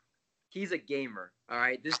 he's a gamer. All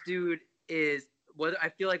right. This dude is whether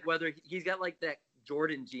he's got like that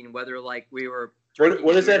Jordan gene, whether like we were. What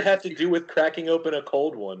does that have to do with cracking open a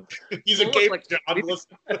cold one? He's a gamer.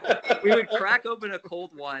 We would crack open a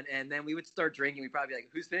cold one, and then we would start drinking. We'd probably be like,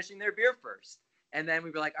 who's finishing their beer first? And then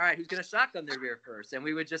we'd be like, all right, who's going to shotgun their beer first? And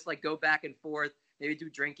we would just like go back and forth, maybe do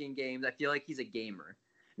drinking games. I feel like he's a gamer.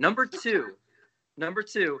 Number two,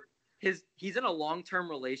 he's in a long-term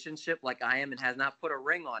relationship like I am and has not put a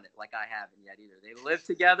ring on it like I haven't yet either. They live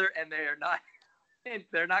together and they're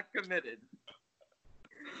not committed.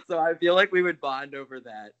 So I feel like we would bond over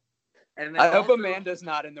that. And then I hope Amanda's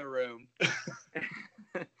not in the room.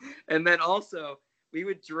 And then also, we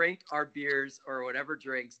would drink our beers or whatever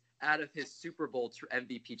drinks out of his Super Bowl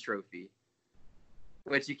MVP trophy,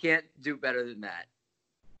 which you can't do better than that.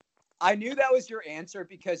 I knew that was your answer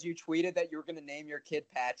because you tweeted that you were going to name your kid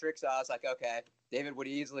Patrick. So I was like, okay, David would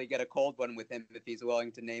easily get a cold one with him if he's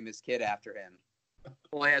willing to name his kid after him.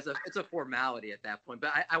 Well, it's a formality at that point,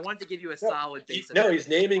 but I wanted to give you a solid base. No, he's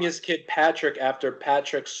naming his kid Patrick after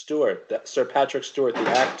Patrick Stewart, Sir Patrick Stewart, the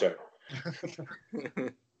actor.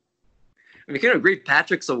 We can agree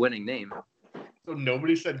Patrick's a winning name. So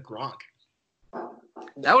nobody said Gronk.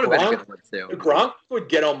 That would have been a good one too. Gronk would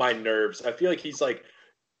get on my nerves. I feel like he's like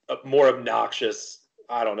more obnoxious.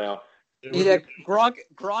 I don't know. Yeah,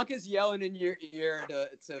 Gronk is yelling in your ear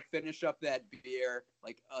to finish up that beer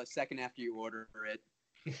like a second after you order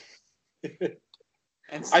it.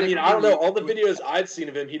 And I mean, I don't know. All the videos I've seen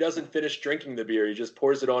of him, he doesn't finish drinking the beer. He just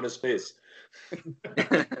pours it on his face.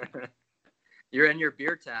 Your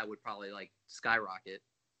beer tab would probably like skyrocket.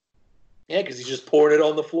 Yeah, because he's just pouring it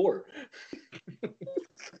on the floor.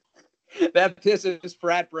 That pisses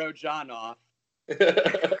frat bro John off.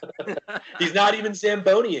 He's not even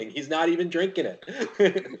Zamboniing. He's not even drinking it.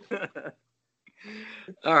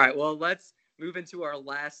 All right, well, let's move into our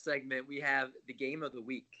last segment. We have the game of the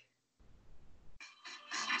week.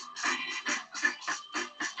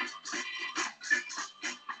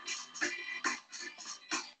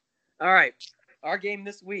 All right, our game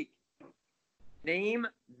this week. Name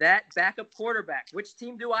that backup quarterback. Which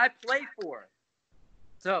team do I play for?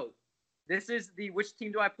 So, this is the which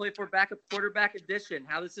team do I play for backup quarterback edition.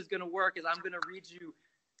 How this is going to work is I'm going to read you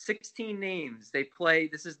 16 names. They play.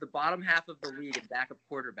 This is the bottom half of the league in backup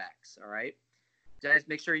quarterbacks. All right, guys,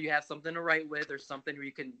 make sure you have something to write with or something where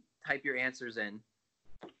you can type your answers in.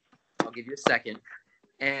 I'll give you a second,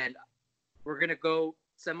 and we're going to go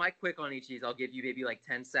semi-quick on each of these. I'll give you maybe like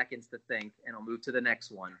 10 seconds to think, and I'll move to the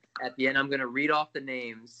next one. At the end, I'm going to read off the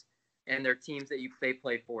names and their teams that they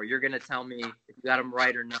play for. You're going to tell me if you got them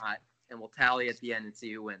right or not, and we'll tally at the end and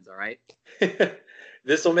see who wins, all right?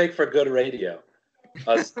 This will make for good radio,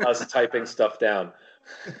 us typing stuff down.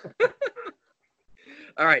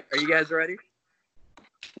 All right, are you guys ready?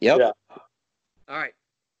 Yep. Yeah. All right,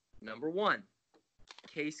 number 1,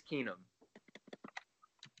 Case Keenum.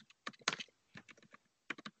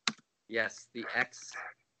 Yes, the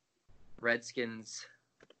ex-Redskins.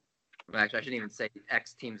 Well, actually, I shouldn't even say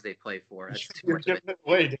ex-teams they play for. That's too much of it.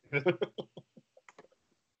 Wait.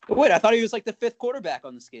 Wait, I thought he was like the 5th quarterback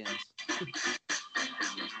on the Skins.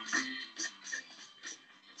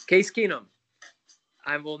 Case Keenum.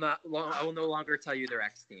 I will no longer tell you their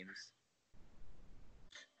ex-teams.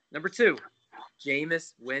 Number 2,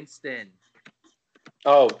 Jameis Winston.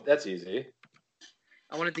 Oh, that's easy.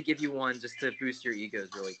 I wanted to give you one just to boost your egos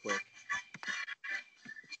really quick.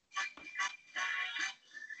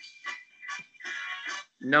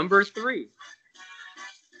 Number 3,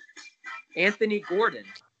 Anthony Gordon.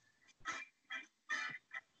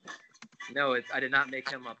 No, I did not make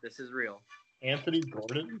him up. This is real. Anthony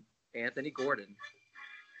Gordon? Anthony Gordon.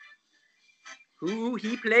 Who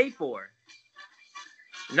he played for.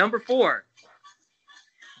 Number 4,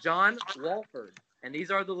 John Wolford. And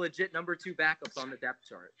these are the legit number 2 backups on the depth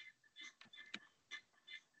chart.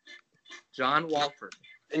 John Wolford.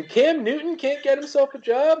 And Cam Newton can't get himself a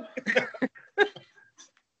job?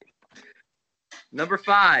 Number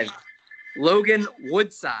 5, Logan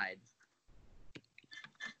Woodside.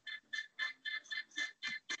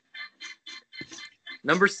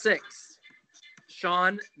 Number 6,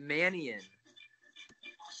 Sean Mannion.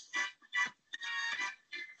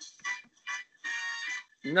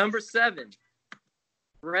 Number 7,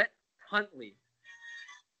 Brett Huntley.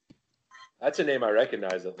 That's a name I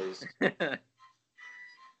recognize at least.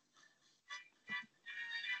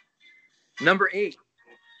 Number 8,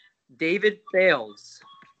 David Fales.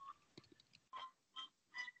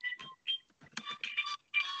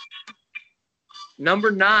 Number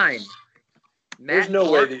 9, Matt There's no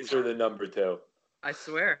way Barkley. these are the number 2. I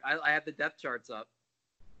swear, I have the depth charts up.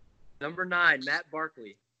 Number 9, Matt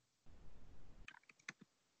Barkley.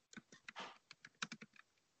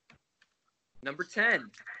 Number 10,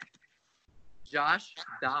 Josh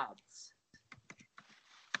Dobbs.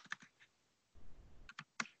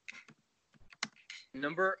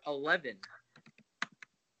 Number 11,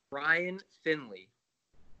 Ryan Finley.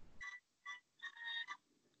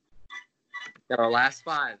 Got our last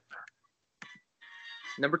 5.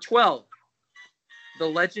 Number 12, the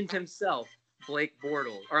legend himself, Blaine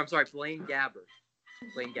Gabbert.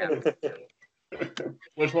 Blaine Gabbert.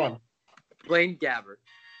 Which one? Blaine Gabbert.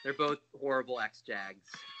 They're both horrible ex-Jags.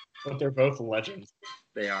 But they're both legends.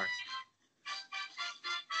 They are.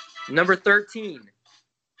 Number 13,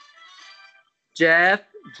 Jeff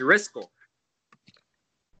Driscoll.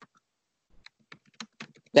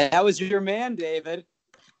 That was your man, David.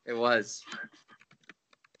 It was.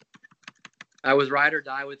 I was ride or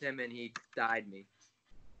die with him, and he died me.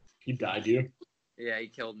 He died you? Yeah, he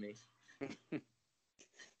killed me.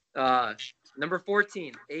 Number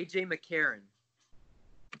 14, A.J. McCarron.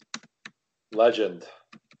 Legend.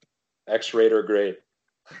 X-Raider great.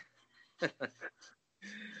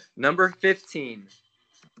 Number 15,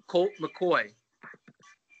 Colt McCoy.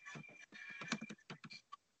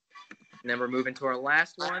 And then we're moving to our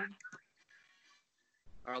last one.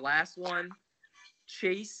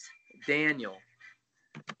 Chase Daniel.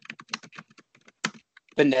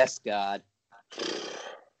 Finesse God.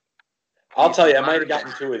 I'll tell you, I might have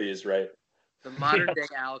gotten 2 of these right. The modern day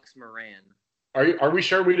Alex Moran. Are we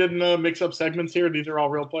sure we didn't mix up segments here? These are all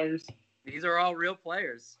real players? These are all real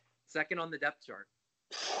players. Second on the depth chart.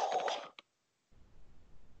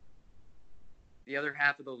 The other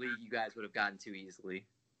half of the league you guys would have gotten too easily.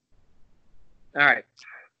 All right.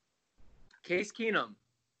 Case Keenum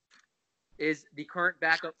is the current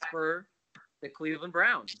backup for the Cleveland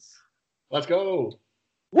Browns. Let's go.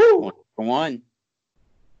 Woo! For one.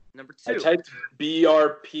 Number I 2. typed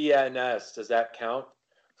BRPNS. Does that count?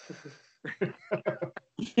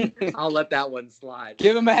 I'll let that one slide.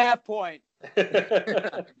 Give him a half point.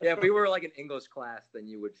 Yeah, if we were like an English class, then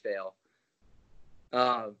you would fail.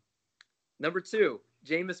 Number 2,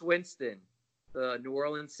 Jameis Winston, the New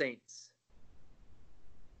Orleans Saints.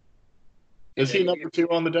 Is he number 2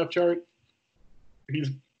 on the depth chart?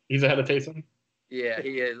 He's ahead of Taysom? Yeah,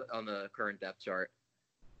 he is on the current depth chart.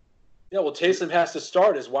 Yeah, well, Taysom has to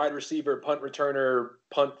start as wide receiver, punt returner,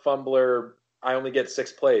 punt fumbler. I only get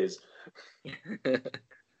 6 plays. Yeah,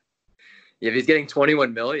 if he's getting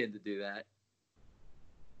 $21 million to do that.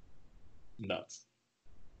 Nuts.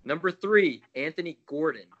 Number 3, Anthony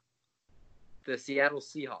Gordon, the Seattle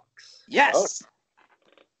Seahawks. Yes.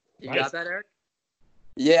 You Nice. got that, Eric?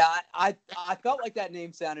 Yeah, I felt like that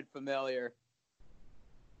name sounded familiar.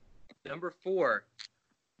 Number 4,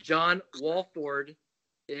 John Walford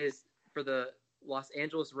is for the Los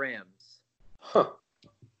Angeles Rams. Huh.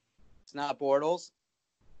 It's not Bortles.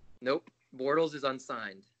 Nope, Bortles is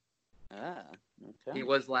unsigned. Ah, okay. He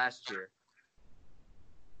was last year.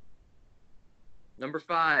 Number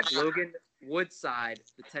 5, Logan Woodside,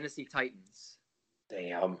 the Tennessee Titans.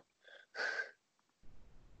 Damn.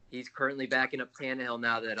 He's currently backing up Tannehill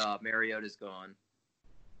now that Mariota's gone.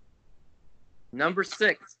 Number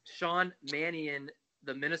 6, Sean Mannion,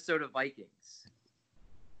 the Minnesota Vikings.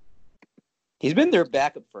 He's been their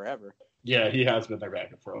backup forever. Yeah, he has been their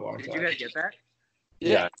backup for a long Did time. you guys get that?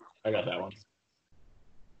 Yeah, I got that one.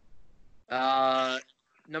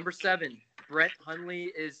 Number 7, Brett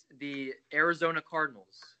Hundley is the Arizona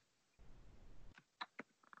Cardinals.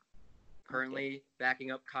 Currently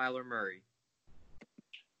backing up Kyler Murray.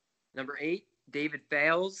 Number 8, David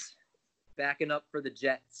Fales, backing up for the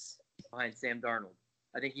Jets behind Sam Darnold.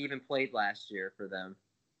 I think he even played last year for them.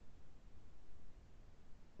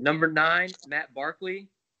 Number 9, Matt Barkley.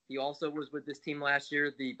 He also was with this team last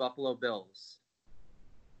year, the Buffalo Bills.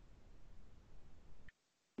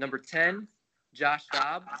 Number 10, Josh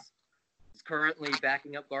Dobbs is currently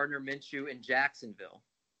backing up Gardner Minshew in Jacksonville.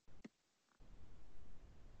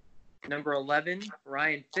 Number 11,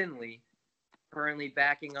 Ryan Finley, currently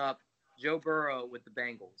backing up Joe Burrow with the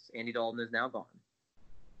Bengals. Andy Dalton is now gone.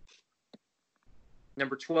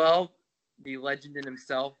 Number 12, the legend in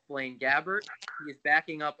himself, Blaine Gabbert. He is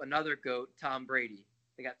backing up another GOAT, Tom Brady.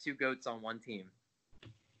 They got 2 GOATs on one team.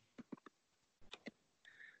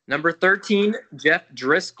 Number 13, Jeff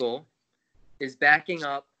Driscoll is backing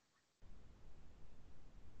up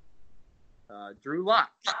Drew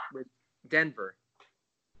Lock with Denver.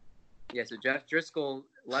 Yeah, so Jeff Driscoll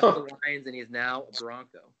left the Lions and he is now a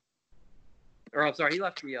Bronco. Or I'm sorry, he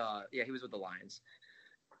left the he was with the Lions.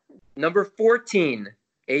 Number 14,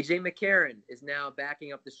 AJ McCarron is now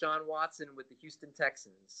backing up Deshaun Watson with the Houston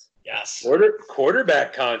Texans. Yes.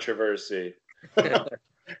 Quarterback controversy.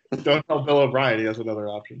 Don't tell Bill O'Brien he has another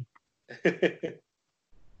option.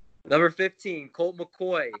 Number 15, Colt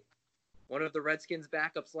McCoy, one of the Redskins'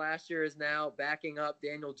 backups last year, is now backing up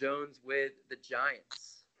Daniel Jones with the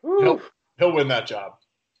Giants. He'll win that job.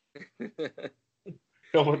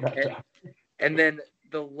 He'll win that job. And then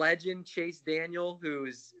the legend Chase Daniel,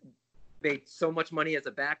 who's made so much money as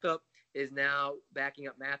a backup, is now backing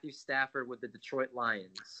up Matthew Stafford with the Detroit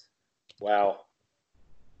Lions. Wow.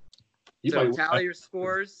 So tally your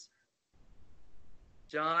scores.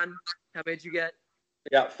 John, how many did you get?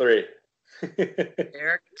 I got 3.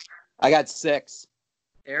 Eric? I got 6.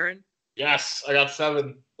 Aaron? Yes, I got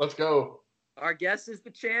 7. Let's go. Our guest is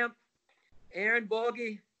the champ, Aaron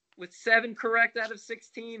Bogie, with 7 correct out of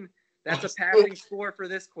 16. That's a passing score for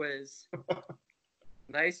this quiz.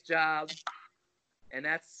 Nice job. And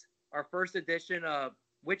that's our first edition of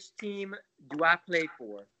Which Team Do I Play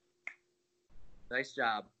For? Nice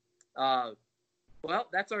job. Well,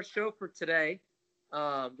 that's our show for today.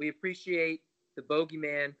 We appreciate the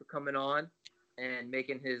Bogeyman for coming on and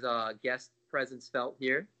making his guest presence felt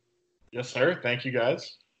here. Yes, sir. Thank you,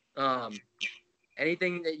 guys.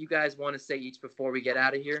 Anything that you guys want to say each before we get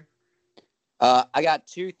out of here? I got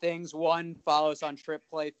 2 things. One, follow us on Trip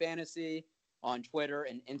Play Fantasy on Twitter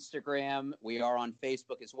and Instagram. We are on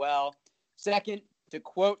Facebook as well. Second, To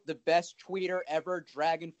quote the best tweeter ever,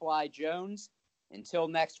 Dragonfly Jones, until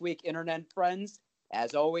next week, internet friends,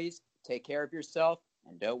 as always, take care of yourself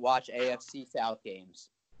and don't watch AFC South games.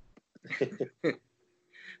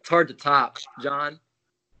 It's hard to top. John?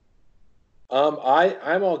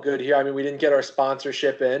 I'm all good here. I mean, we didn't get our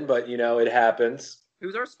sponsorship in, but, it happens.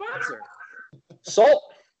 Who's our sponsor?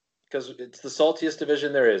 Salt, because it's the saltiest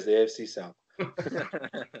division there is, the AFC South.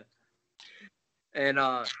 And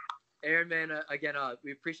Aaron, man, again,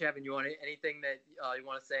 we appreciate having you on. Anything that you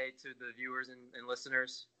want to say to the viewers and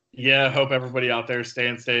listeners? Yeah, hope everybody out there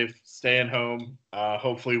staying safe, staying home.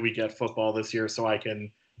 Hopefully we get football this year so I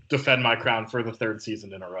can defend my crown for the third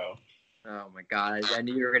season in a row. Oh, my God. I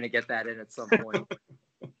knew you were going to get that in at some point.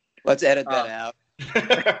 Let's edit that out.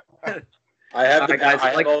 I have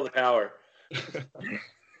all the power.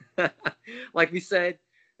 Like we said,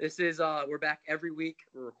 this is we're back every week.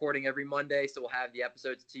 We're recording every Monday, so we'll have the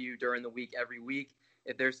episodes to you during the week every week.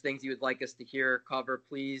 If there's things you would like us to hear, cover,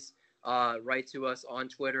 please write to us on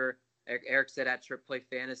Twitter. Eric said at Trip Play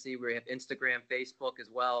Fantasy. We have Instagram, Facebook as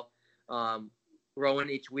well. Growing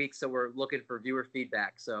each week, so we're looking for viewer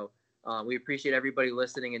feedback. So we appreciate everybody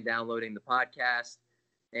listening and downloading the podcast.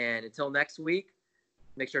 And until next week,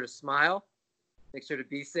 make sure to smile, make sure to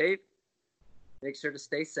be safe, make sure to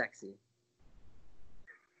stay sexy.